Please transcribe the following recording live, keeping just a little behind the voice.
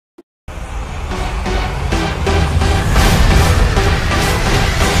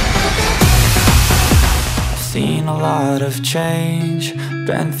a lot of change,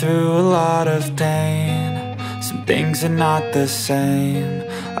 been through a lot of pain. Some things are not the same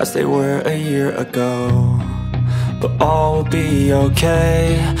as they were a year ago, but all will be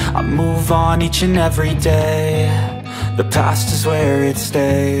okay. I move on each and every day. The past is where it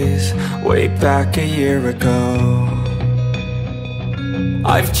stays, way back a year ago.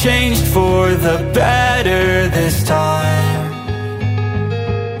 I've changed for the better this time.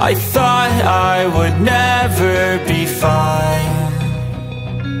 I thought I would never be fine.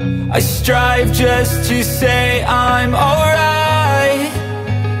 I strive just to say I'm alright,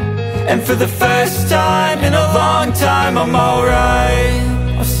 and for the first time in a long time I'm alright.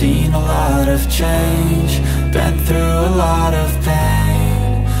 I've seen a lot of change, been through a lot of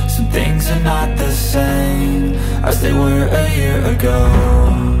pain. Some things are not the same as they were a year ago,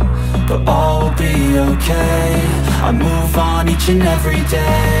 but all will be okay. I move on each and every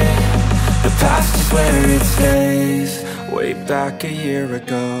day. The past is where it stays, way back a year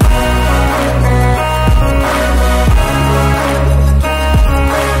ago.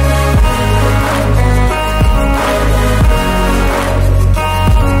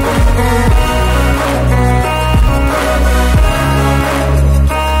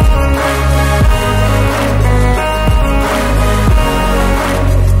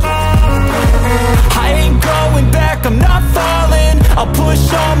 I'm not falling, I'll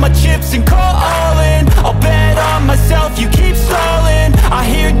push all my chips and call all in. I'll bet on myself, you keep stalling. I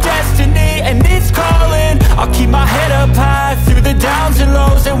hear destiny and it's calling. I'll keep my head up high through the downs and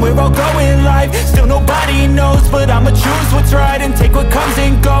lows, and we're all going life. Still nobody knows, but I'ma choose what's right and take what comes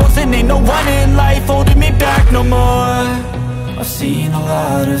and goes. And ain't no one in life holding me back no more. I've seen a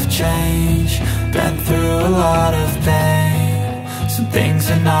lot of change, been through a lot of pain. Some things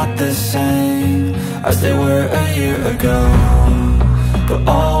are not the same as they were a year ago, but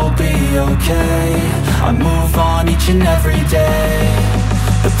all will be okay. I move on each and every day.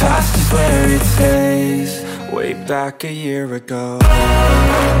 The past is where it stays, way back a year ago.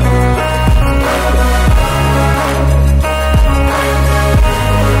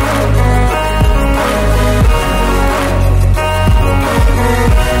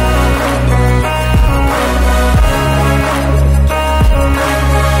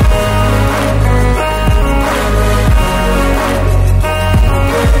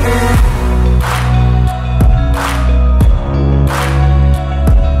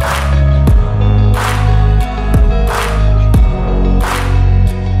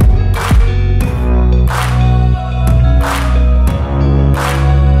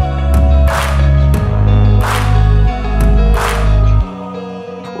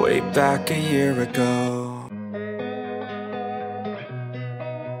 Back a year ago.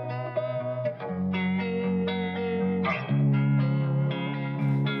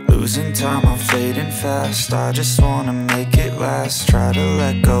 Losing time, I'm fading fast. I just wanna make it last. Try to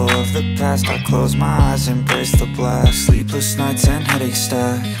let go of the past. I close my eyes, embrace the blast. Sleepless nights and headache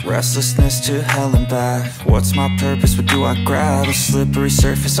stack. Restlessness to hell and back. What's my purpose? What do I grab? A slippery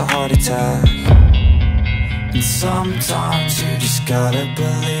surface, a heart attack. And sometimes you just gotta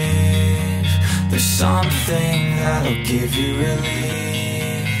believe there's something that'll give you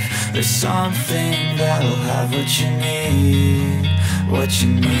relief. There's something that'll have what you need, what you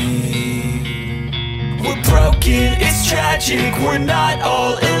need. We're broken, it's tragic, we're not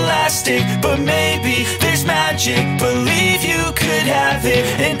all elastic, but maybe there's magic. Believe you could have it,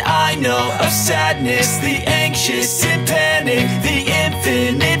 and I know of sadness, the anxious and panic, the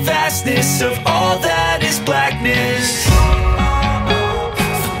infinite vastness of all that is blackness.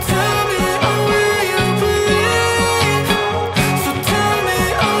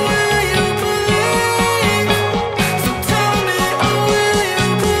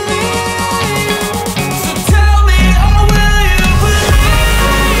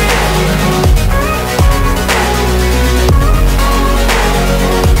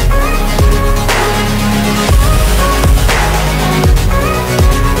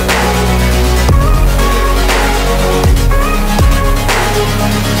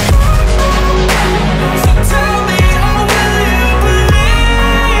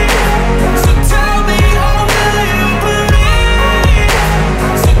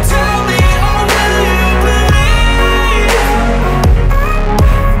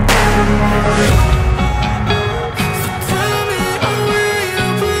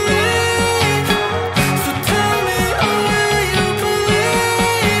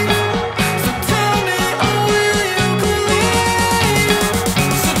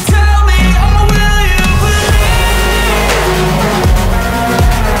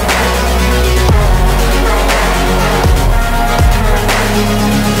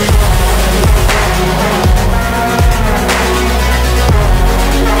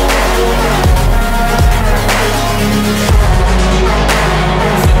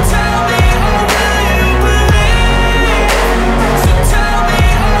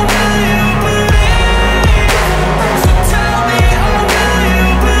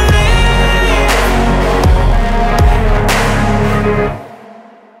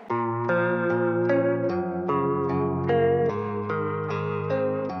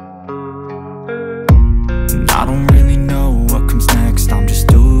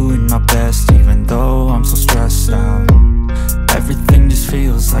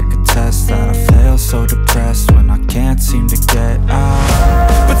 feels like a test that I fail, so depressed when I can't seem to get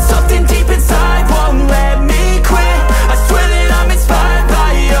out. But something deep inside won't let me quit. I swear that I'm inspired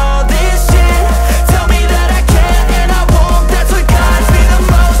by all this shit. Tell me that I can and I won't, that's what guides me the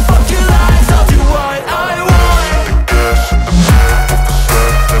most. Fuck your lies, I'll do what I want.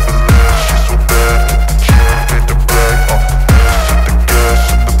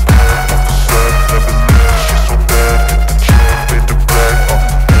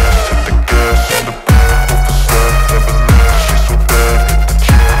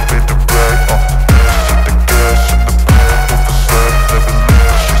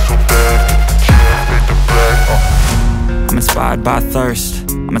 By thirst,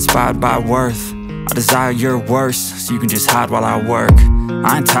 I'm inspired by worth. I desire your worst, so you can just hide while I work.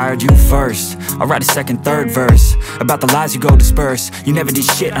 I ain't tired, you first. I'll write a second, third verse about the lies you go disperse. You never did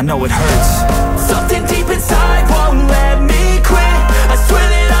shit, I know it hurts. Something deep inside won't let me quit. I swear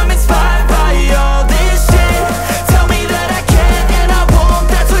that I'm inspired by all this shit. Tell me that I can and I won't,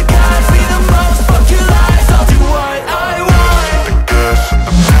 that's what guides me the most. Fuck your lies, I'll do what I want.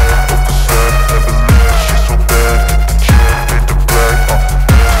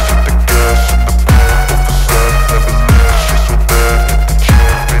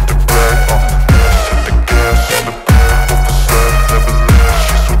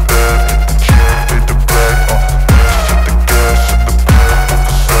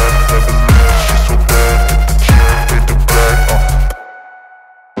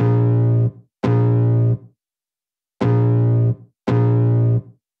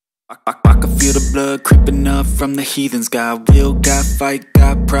 I can feel the blood creeping up from the heathens. Got will, got fight,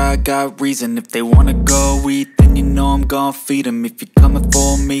 got pride, got reason. If they wanna go eat, then you know I'm gon' feed them. If you're coming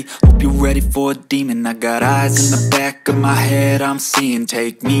for me, hope you're ready for a demon. I got eyes in the back of my head, I'm seeing.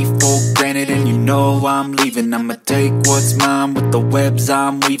 Take me for granted and you know I'm leaving. I'ma take what's mine with the webs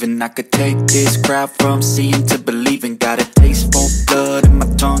I'm weaving. I could take this crowd from seeing to believing. Got a taste for blood and my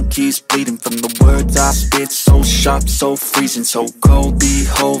tongue keeps bleeding from the words I spit. So sharp, so freezing, so cold.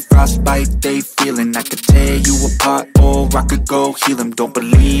 Behold, frostbite they feeling. I could tear you apart or I could go heal them. Don't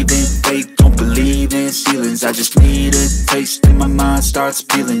believe in fate, don't believe in ceilings. I just need a taste and my mind starts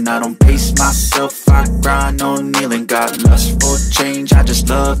peeling. I don't pace myself, I grind on kneeling. Got lust for change, I just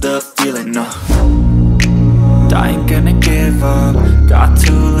love the feeling. I ain't gonna give up. Got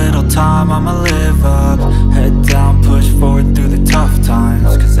too little time, I'ma live up. Head down, push forward through the tough times.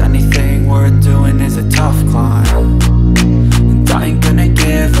 Cause anything worth doing is a tough climb. And I ain't gonna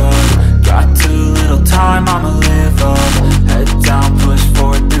give up. Got too little time, I'ma live up. Head down, push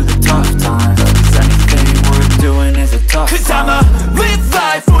forward through the tough times. Cause anything worth doing is a tough climb. Cause I'ma live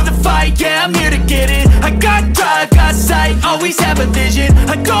life for the fight, yeah, I'm here to get it. I got drive, got sight, always have a vision.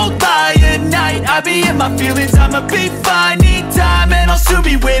 I go by at night, I be in my feelings. I'ma be fine, need time, and I'll soon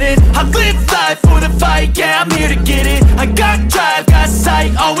be winning. I live life for the fight, yeah, I'm here to get it. I got drive, got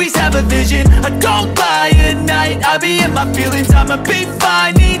sight, always have a vision. I go by at night, I be in my feelings. I'ma be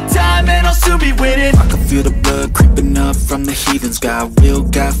fine, need time, and I'll soon be winning. I can feel the blood creeping up from the heathens. Got will,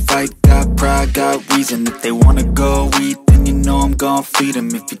 got fight, got pride, got reason. If they wanna go eat, then you know I'm gon' feed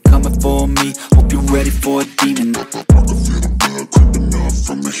them. If you're coming for me, hope you're ready for a demon. I can feel the blood creeping up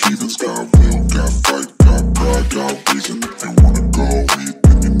from the heathens. Got will, got fight, got pride, got reason. If they wanna go eat,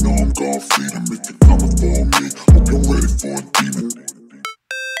 then you know I'm gon' feed them. If you're coming for me, hope you're ready for a demon.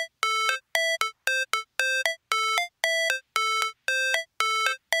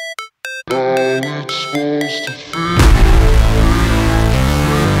 How it's supposed to feel.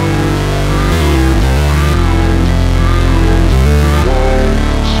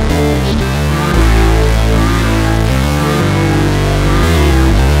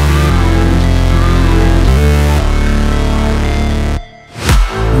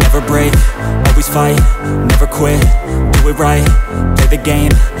 Never break, always fight, never quit, do it right, play the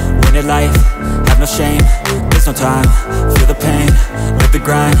game, win it life, have no shame, there's no time, feel the pain, live the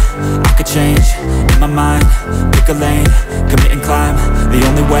grind, I could change, in my mind, pick a lane, commit and climb, the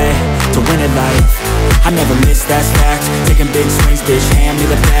only way to win it life. I never miss, that's fact, taking big swings, bitch, hand me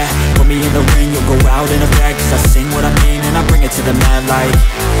the bat, put me in the ring, you'll go out in a bag, cause I sing what I mean and I bring it to the mad light.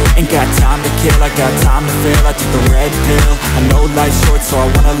 Ain't got time to kill, I got time to feel, I took the red pill, I know life's short so I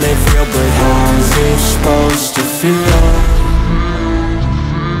wanna live real, but how's it supposed to feel?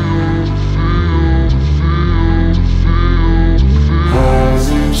 How's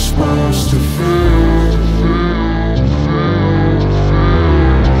it supposed to feel?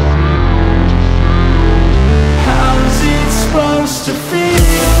 How's it supposed to feel?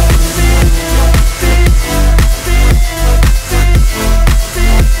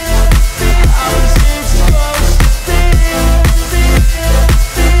 How's it supposed to feel?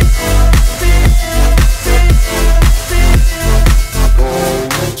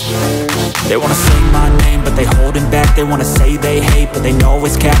 They wanna say they hate, but they know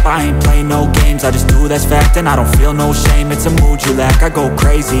it's cap. I ain't play no games, I just do that's fact. And I don't feel no shame, it's a mood you lack. I go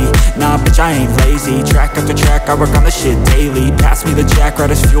crazy, nah bitch I ain't lazy. Track after track, I work on the shit daily. Pass me the jack, right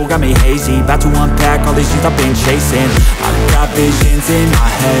as fuel, got me hazy. About to unpack all these things I've been chasing. I've got visions in my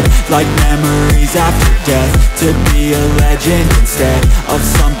head, like memories after death. To be a legend instead of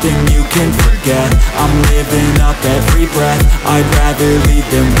something you can forget. I'm living up every breath, I'd rather lead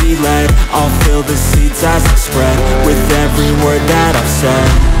than be led. I'll fill the seats as I spread with every word that I've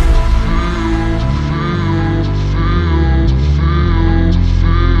said.